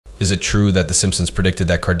Is it true that the Simpsons predicted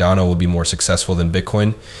that Cardano will be more successful than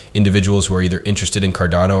Bitcoin? Individuals who are either interested in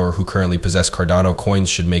Cardano or who currently possess Cardano coins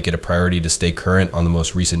should make it a priority to stay current on the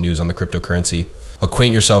most recent news on the cryptocurrency.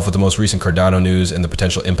 Acquaint yourself with the most recent Cardano news and the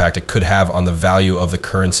potential impact it could have on the value of the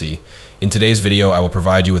currency. In today's video, I will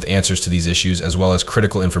provide you with answers to these issues as well as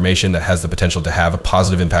critical information that has the potential to have a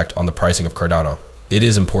positive impact on the pricing of Cardano. It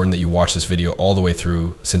is important that you watch this video all the way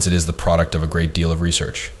through since it is the product of a great deal of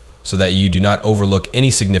research. So that you do not overlook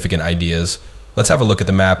any significant ideas, let's have a look at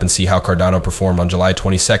the map and see how Cardano performed on July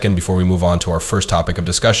 22nd before we move on to our first topic of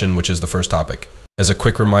discussion, which is the first topic. As a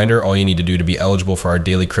quick reminder, all you need to do to be eligible for our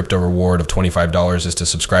daily crypto reward of $25 is to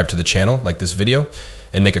subscribe to the channel, like this video,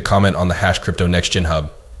 and make a comment on the #CryptoNextGen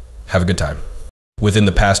hub. Have a good time. Within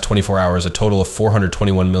the past 24 hours, a total of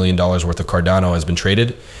 $421 million worth of Cardano has been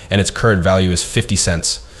traded, and its current value is 50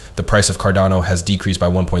 cents. The price of Cardano has decreased by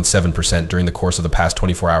 1.7% during the course of the past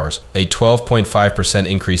 24 hours. A 12.5%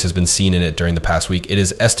 increase has been seen in it during the past week. It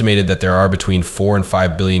is estimated that there are between 4 and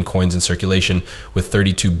 5 billion coins in circulation, with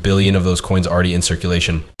 32 billion of those coins already in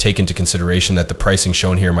circulation. Take into consideration that the pricing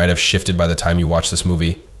shown here might have shifted by the time you watch this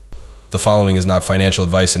movie. The following is not financial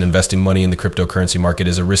advice, and investing money in the cryptocurrency market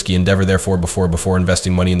is a risky endeavor. Therefore, before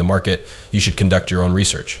investing money in the market, you should conduct your own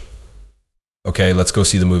research. Okay, let's go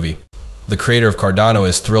see the movie. The creator of Cardano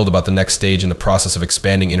is thrilled about the next stage in the process of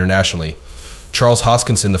expanding internationally. Charles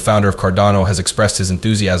Hoskinson, the founder of Cardano, has expressed his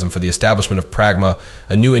enthusiasm for the establishment of Pragma,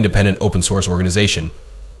 a new independent open source organization.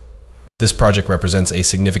 This project represents a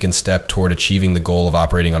significant step toward achieving the goal of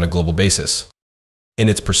operating on a global basis. In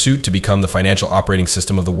its pursuit to become the financial operating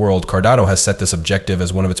system of the world, Cardano has set this objective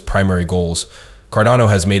as one of its primary goals. Cardano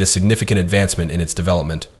has made a significant advancement in its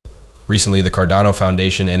development. Recently, the Cardano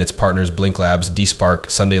Foundation and its partners Blink Labs, DSpark,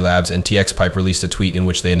 Sunday Labs, and TXPipe released a tweet in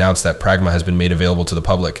which they announced that Pragma has been made available to the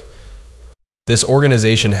public. This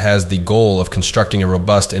organization has the goal of constructing a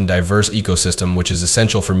robust and diverse ecosystem which is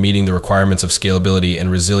essential for meeting the requirements of scalability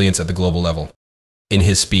and resilience at the global level. In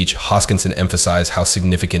his speech, Hoskinson emphasized how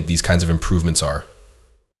significant these kinds of improvements are.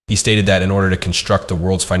 He stated that in order to construct the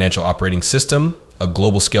world's financial operating system, a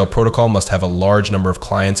global scale protocol must have a large number of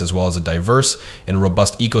clients as well as a diverse and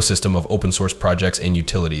robust ecosystem of open source projects and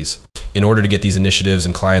utilities. In order to get these initiatives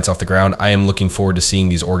and clients off the ground, I am looking forward to seeing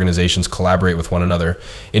these organizations collaborate with one another.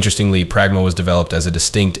 Interestingly, Pragma was developed as a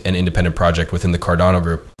distinct and independent project within the Cardano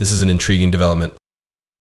group. This is an intriguing development.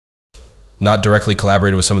 Not directly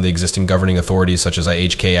collaborated with some of the existing governing authorities such as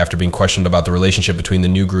IHK after being questioned about the relationship between the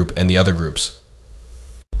new group and the other groups.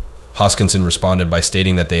 Hoskinson responded by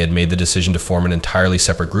stating that they had made the decision to form an entirely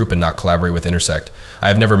separate group and not collaborate with Intersect. I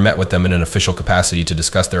have never met with them in an official capacity to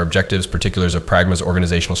discuss their objectives, particulars of Pragma's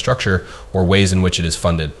organizational structure, or ways in which it is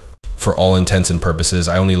funded. For all intents and purposes,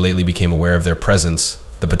 I only lately became aware of their presence.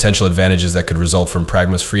 The potential advantages that could result from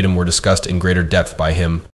Pragma's freedom were discussed in greater depth by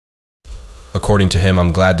him. According to him,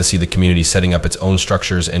 I'm glad to see the community setting up its own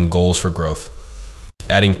structures and goals for growth.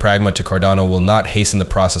 Adding Pragma to Cardano will not hasten the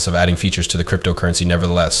process of adding features to the cryptocurrency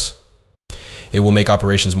nevertheless. It will make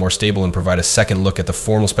operations more stable and provide a second look at the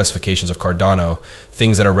formal specifications of Cardano,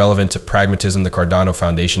 things that are relevant to pragmatism. The Cardano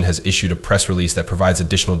Foundation has issued a press release that provides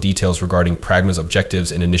additional details regarding Pragma's objectives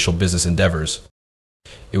and initial business endeavors.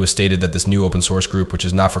 It was stated that this new open source group, which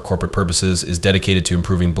is not for corporate purposes, is dedicated to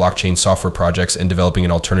improving blockchain software projects and developing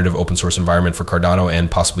an alternative open source environment for Cardano and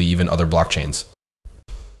possibly even other blockchains.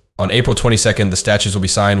 On April 22nd, the statutes will be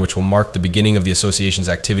signed, which will mark the beginning of the association's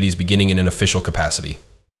activities beginning in an official capacity.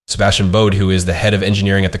 Sebastian Bode, who is the head of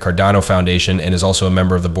engineering at the Cardano Foundation and is also a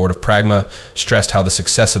member of the board of Pragma, stressed how the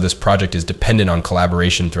success of this project is dependent on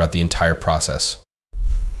collaboration throughout the entire process.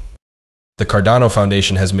 The Cardano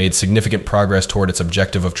Foundation has made significant progress toward its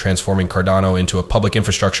objective of transforming Cardano into a public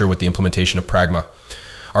infrastructure with the implementation of Pragma.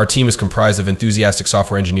 Our team is comprised of enthusiastic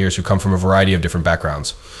software engineers who come from a variety of different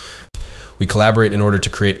backgrounds. We collaborate in order to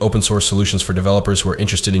create open source solutions for developers who are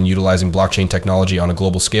interested in utilizing blockchain technology on a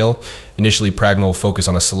global scale. Initially, Pragma will focus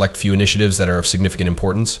on a select few initiatives that are of significant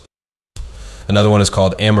importance. Another one is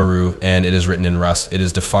called Amaru, and it is written in Rust. It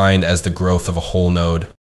is defined as the growth of a whole node,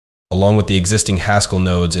 along with the existing Haskell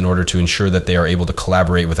nodes in order to ensure that they are able to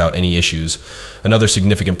collaborate without any issues. Another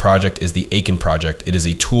significant project is the Aiken project. It is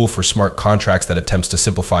a tool for smart contracts that attempts to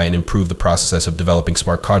simplify and improve the process of developing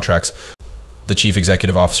smart contracts. The Chief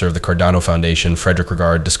Executive Officer of the Cardano Foundation, Frederick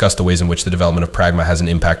Regard, discussed the ways in which the development of Pragma has an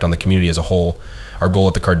impact on the community as a whole. Our goal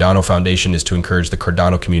at the Cardano Foundation is to encourage the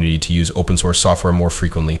Cardano community to use open source software more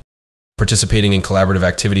frequently, participating in collaborative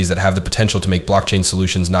activities that have the potential to make blockchain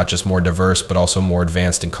solutions not just more diverse, but also more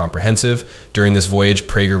advanced and comprehensive. During this voyage,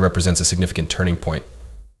 Prager represents a significant turning point.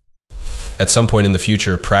 At some point in the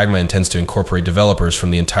future, Pragma intends to incorporate developers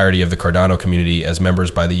from the entirety of the Cardano community as members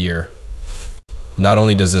by the year. Not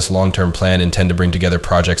only does this long-term plan intend to bring together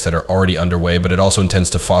projects that are already underway, but it also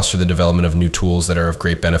intends to foster the development of new tools that are of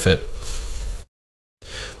great benefit.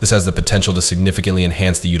 This has the potential to significantly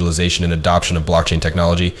enhance the utilization and adoption of blockchain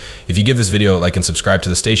technology. If you give this video a like and subscribe to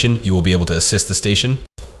the station, you will be able to assist the station.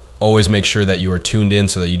 Always make sure that you are tuned in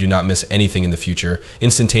so that you do not miss anything in the future.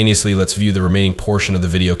 Instantaneously, let's view the remaining portion of the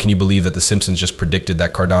video. Can you believe that the Simpsons just predicted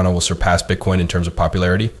that Cardano will surpass Bitcoin in terms of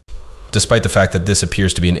popularity? Despite the fact that this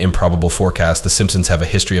appears to be an improbable forecast, the Simpsons have a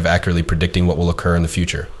history of accurately predicting what will occur in the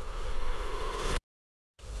future.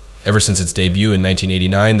 Ever since its debut in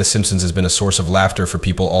 1989, The Simpsons has been a source of laughter for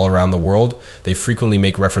people all around the world. They frequently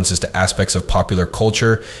make references to aspects of popular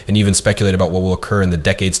culture and even speculate about what will occur in the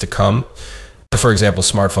decades to come. For example,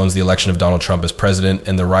 smartphones, the election of Donald Trump as president,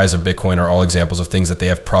 and the rise of Bitcoin are all examples of things that they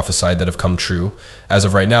have prophesied that have come true. As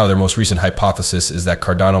of right now, their most recent hypothesis is that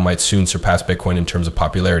Cardano might soon surpass Bitcoin in terms of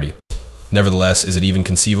popularity. Nevertheless, is it even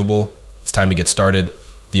conceivable? It's time to get started.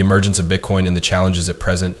 The emergence of Bitcoin and the challenges at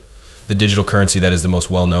present. The digital currency that is the most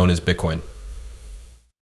well-known is Bitcoin.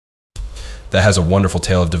 That has a wonderful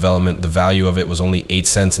tale of development. The value of it was only 8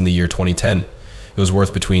 cents in the year 2010. It was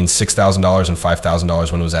worth between $6,000 and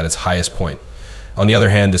 $5,000 when it was at its highest point. On the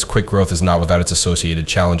other hand, this quick growth is not without its associated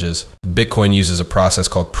challenges. Bitcoin uses a process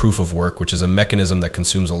called proof of work, which is a mechanism that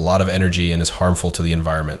consumes a lot of energy and is harmful to the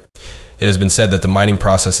environment. It has been said that the mining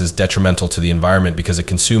process is detrimental to the environment because it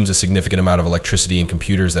consumes a significant amount of electricity in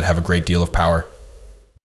computers that have a great deal of power.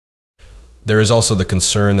 There is also the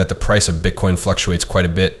concern that the price of Bitcoin fluctuates quite a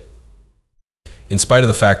bit. In spite of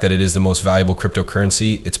the fact that it is the most valuable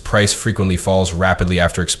cryptocurrency, its price frequently falls rapidly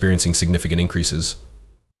after experiencing significant increases.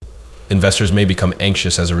 Investors may become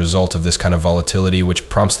anxious as a result of this kind of volatility, which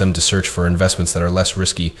prompts them to search for investments that are less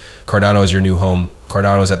risky. Cardano is your new home.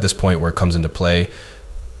 Cardano is at this point where it comes into play.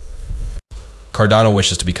 Cardano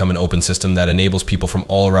wishes to become an open system that enables people from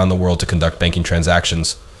all around the world to conduct banking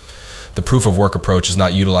transactions. The proof of work approach is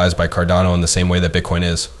not utilized by Cardano in the same way that Bitcoin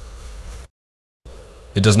is.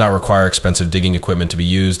 It does not require expensive digging equipment to be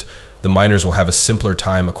used. The miners will have a simpler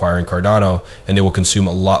time acquiring Cardano, and they will consume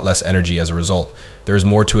a lot less energy as a result. There is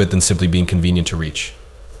more to it than simply being convenient to reach.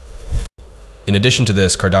 In addition to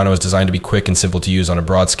this, Cardano is designed to be quick and simple to use on a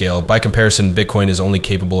broad scale. By comparison, Bitcoin is only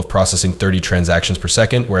capable of processing 30 transactions per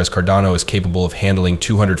second, whereas Cardano is capable of handling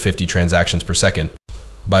 250 transactions per second.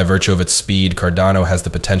 By virtue of its speed, Cardano has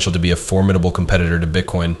the potential to be a formidable competitor to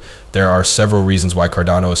Bitcoin. There are several reasons why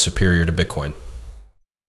Cardano is superior to Bitcoin.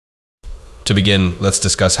 To begin, let's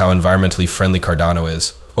discuss how environmentally friendly Cardano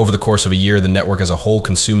is. Over the course of a year, the network as a whole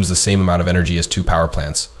consumes the same amount of energy as 2 power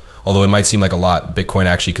plants. Although it might seem like a lot, Bitcoin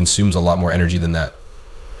actually consumes a lot more energy than that.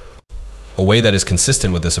 A way that is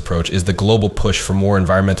consistent with this approach is the global push for more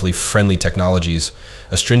environmentally friendly technologies.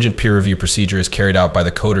 A stringent peer review procedure is carried out by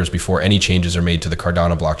the coders before any changes are made to the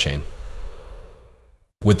Cardano blockchain.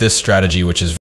 With this strategy, which is